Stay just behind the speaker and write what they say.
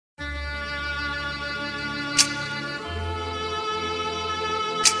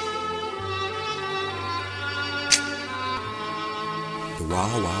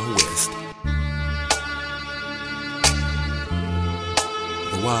Wild Wild West.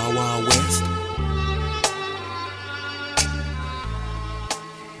 The Wild Wild West.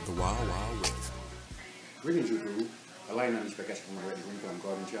 The Wild Wild West. Greetings YouTube, Elaine on this Propagation from the Green Plum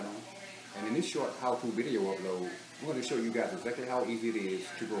Garden channel. And in this short how-to video upload, I'm going to show you guys exactly how easy it is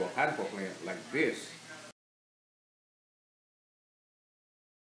to grow a pineapple plant like this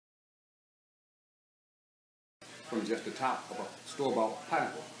from just the top of a store-bought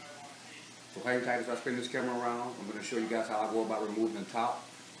pineapple. So hang tight as I spin this camera around. I'm going to show you guys how I go about removing the top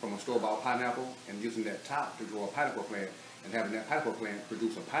from a store-bought pineapple and using that top to grow a pineapple plant and having that pineapple plant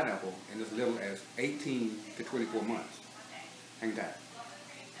produce a pineapple in as little as 18 to 24 months. Hang tight.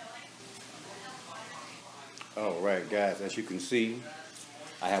 Alright guys, as you can see,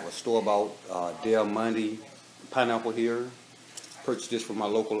 I have a store-bought Del Monte pineapple here. Purchased this from my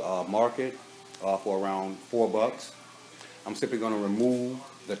local market for around $4. I'm simply going to remove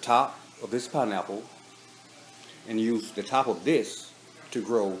the top of this pineapple and use the top of this to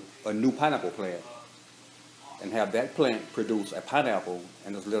grow a new pineapple plant and have that plant produce a pineapple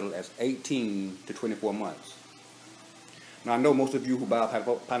in as little as 18 to 24 months. Now I know most of you who buy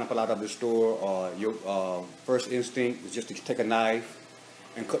pineapple out of the store, your first instinct is just to take a knife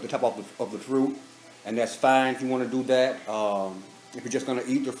and cut the top off of the fruit, and that's fine if you want to do that. If you're just going to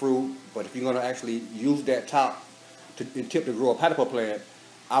eat the fruit, but if you're going to actually use that top to attempt to grow a pineapple plant,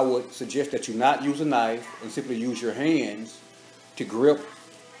 I would suggest that you not use a knife and simply use your hands to grip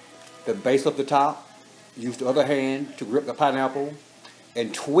the base of the top, use the other hand to grip the pineapple,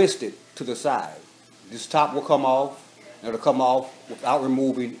 and twist it to the side. This top will come off, and it'll come off without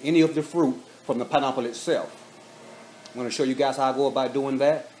removing any of the fruit from the pineapple itself. I'm going to show you guys how I go about doing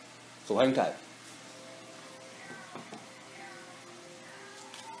that, so hang tight.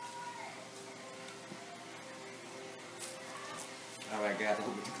 Alright guys, I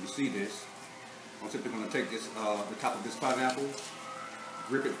hope that you can see this. I'm simply going to take this, the top of this pineapple,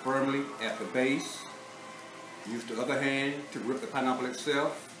 grip it firmly at the base, use the other hand to grip the pineapple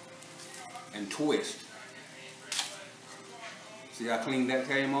itself, and twist. See how clean that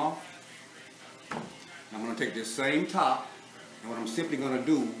came off? Now I'm going to take this same top, and what I'm simply going to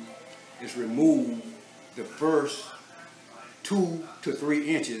do is remove the first 2 to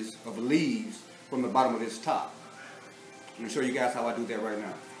 3 inches of leaves from the bottom of this top. I'm going to show you guys how I do that right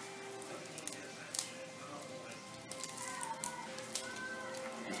now.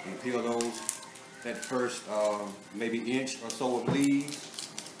 I'm just going to peel that first maybe inch or so of leaves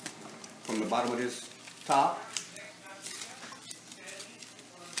from the bottom of this top.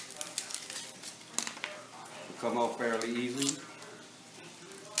 It'll come off fairly easily.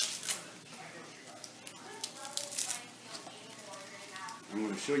 I'm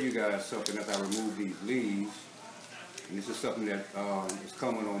going to show you guys something as I remove these leaves. And this is something that is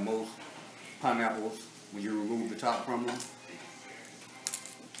common on most pineapples when you remove the top from them.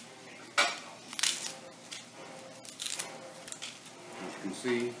 As you can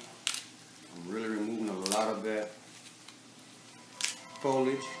see, I'm really removing a lot of that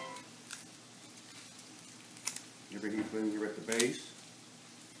foliage. Everything here at the base.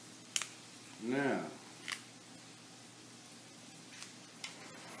 Now,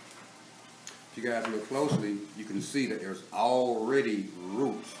 if you guys look closely, you can see that there's already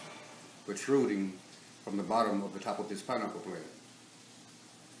roots protruding from the bottom of the top of this pineapple plant.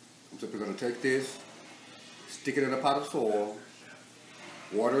 I'm simply going to take this, stick it in a pot of soil,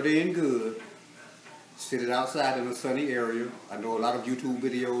 water it in good, sit it outside in a sunny area. I know a lot of YouTube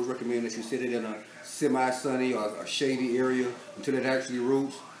videos recommend that you sit it in a semi-sunny or a shady area until it actually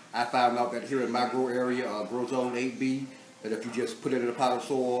roots. I found out that here in my grow area, grow zone 8B, that if you just put it in a pot of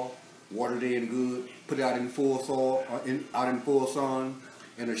soil, water it in good, put it out in full soil, out in full sun,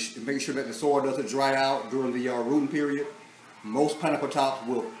 and make sure that the soil doesn't dry out during the rooting period, most pineapple tops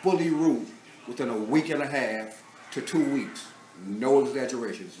will fully root within a week and a half to 2 weeks. No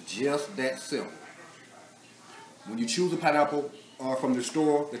exaggeration. It's just that simple. When you choose a pineapple from the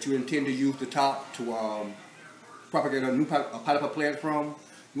store that you intend to use the top to propagate a new pineapple plant from,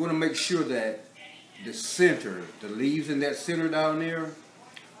 you want to make sure that the center, the leaves in that center down there,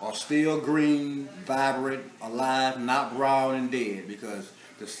 are still green, vibrant, alive, not brown and dead, because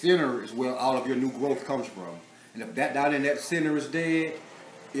the center is where all of your new growth comes from. And if that down in that center is dead,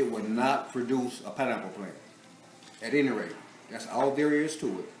 it will not produce a pineapple plant. At any rate, that's all there is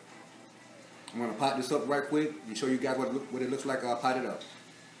to it. I'm going to pot this up right quick and show you guys what it looks like I'll pot it up.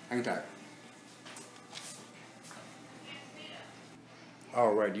 Hang tight.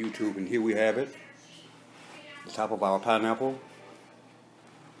 Alright YouTube, and here we have it. The top of our pineapple.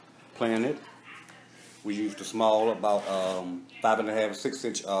 Plant it. We used a small, about 5.5,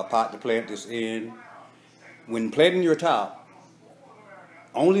 6-inch pot to plant this in. When planting your top,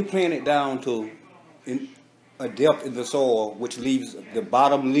 only plant it down to a depth in the soil which leaves the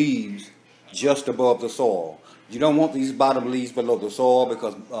bottom leaves just above the soil. You don't want these bottom leaves below the soil,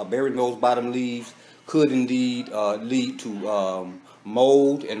 because burying those bottom leaves could indeed lead to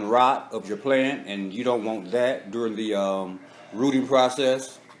mold and rot of your plant, and you don't want that during the rooting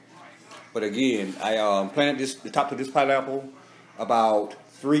process. But again, I planted the top of this pineapple about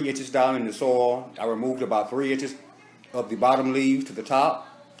 3 inches down in the soil. I removed about 3 inches of the bottom leaves to the top.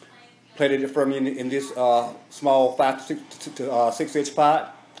 Planted it firmly in this small 5 to 6 inch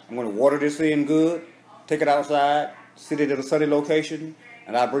pot. I'm going to water this in good, take it outside, sit it at a sunny location,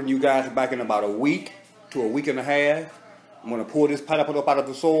 and I'll bring you guys back in about a week to a week and a half. I'm going to pull this pineapple up out of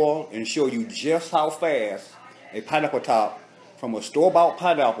the soil and show you just how fast a pineapple top from a store-bought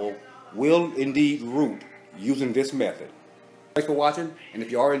pineapple will indeed root using this method. Thanks for watching, and if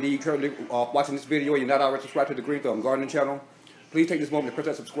you are indeed currently watching this video and you're not already subscribed to the Green Thumb Gardening channel, please take this moment to press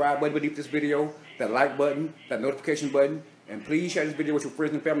that subscribe button beneath this video, that like button, that notification button, and please share this video with your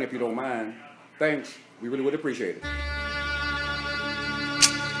friends and family if you don't mind. Thanks, we really would appreciate it.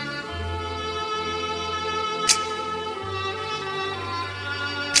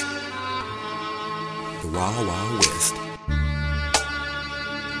 The Wild Wild West.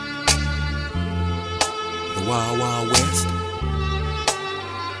 The Wild Wild West.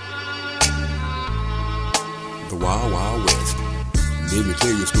 The Wild Wild West. Let me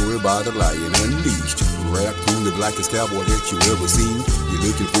tell you a story about a lion unleashed, who rapped through the blackest cowboy that you ever seen. You're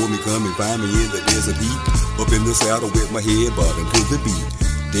looking for me, come and find me in the desert heat, up in the saddle with my head bobbing to the beat.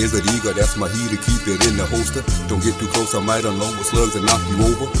 Desert eagle, that's my heater, keep it in the holster. Don't get too close, I might unload with slugs and knock you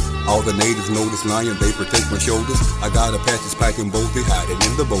over. All the natives know this lion, they protect my shoulders. I got Apaches packing both, they hiding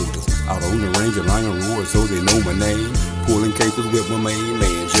in the boulders. Out on the range, a lion roars, so they know my name. Pulling capers with my main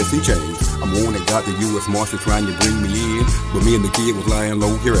man, Jesse James. I'm on and got the U.S. Marshal trying to bring me in, but me and the kid was lying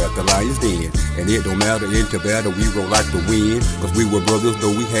low here at the lion's den. And it don't matter, into battle we roll like the wind, cause we were brothers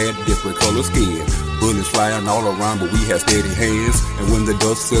though we had different color skin. Bullets flying all around, but we had steady hands, and when the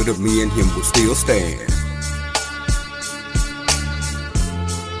dust settled, me and him would still stand.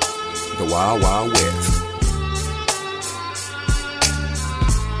 The Wild Wild West.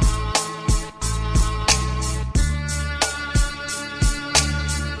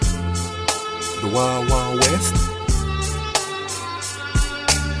 The Wild Wild West.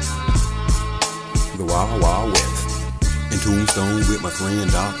 The Wild Wild West. In Tombstone with my friend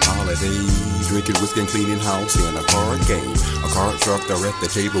Doc Holliday, drinking whiskey and cleaning house in a card game. A card shark there at the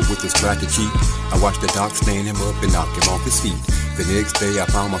table with his cracker cheek. I watched the Doc stand him up and knock him off his feet. The next day I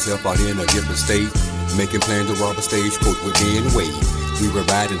found myself out in a different state, making plans to rob a stagecoach with me and Wade. We were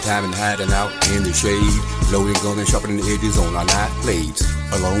riding time and hiding out in the shade, loading guns and sharpening the edges on our knife blades.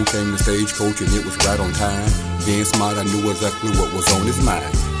 Along came the stagecoach and it was right on time. Being smart, I knew exactly what was on his mind.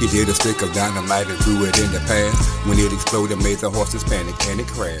 He did a stick of dynamite and threw it in the path. When it exploded, made the horses panic and it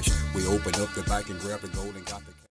crashed. We opened up the back and grabbed the gold and got the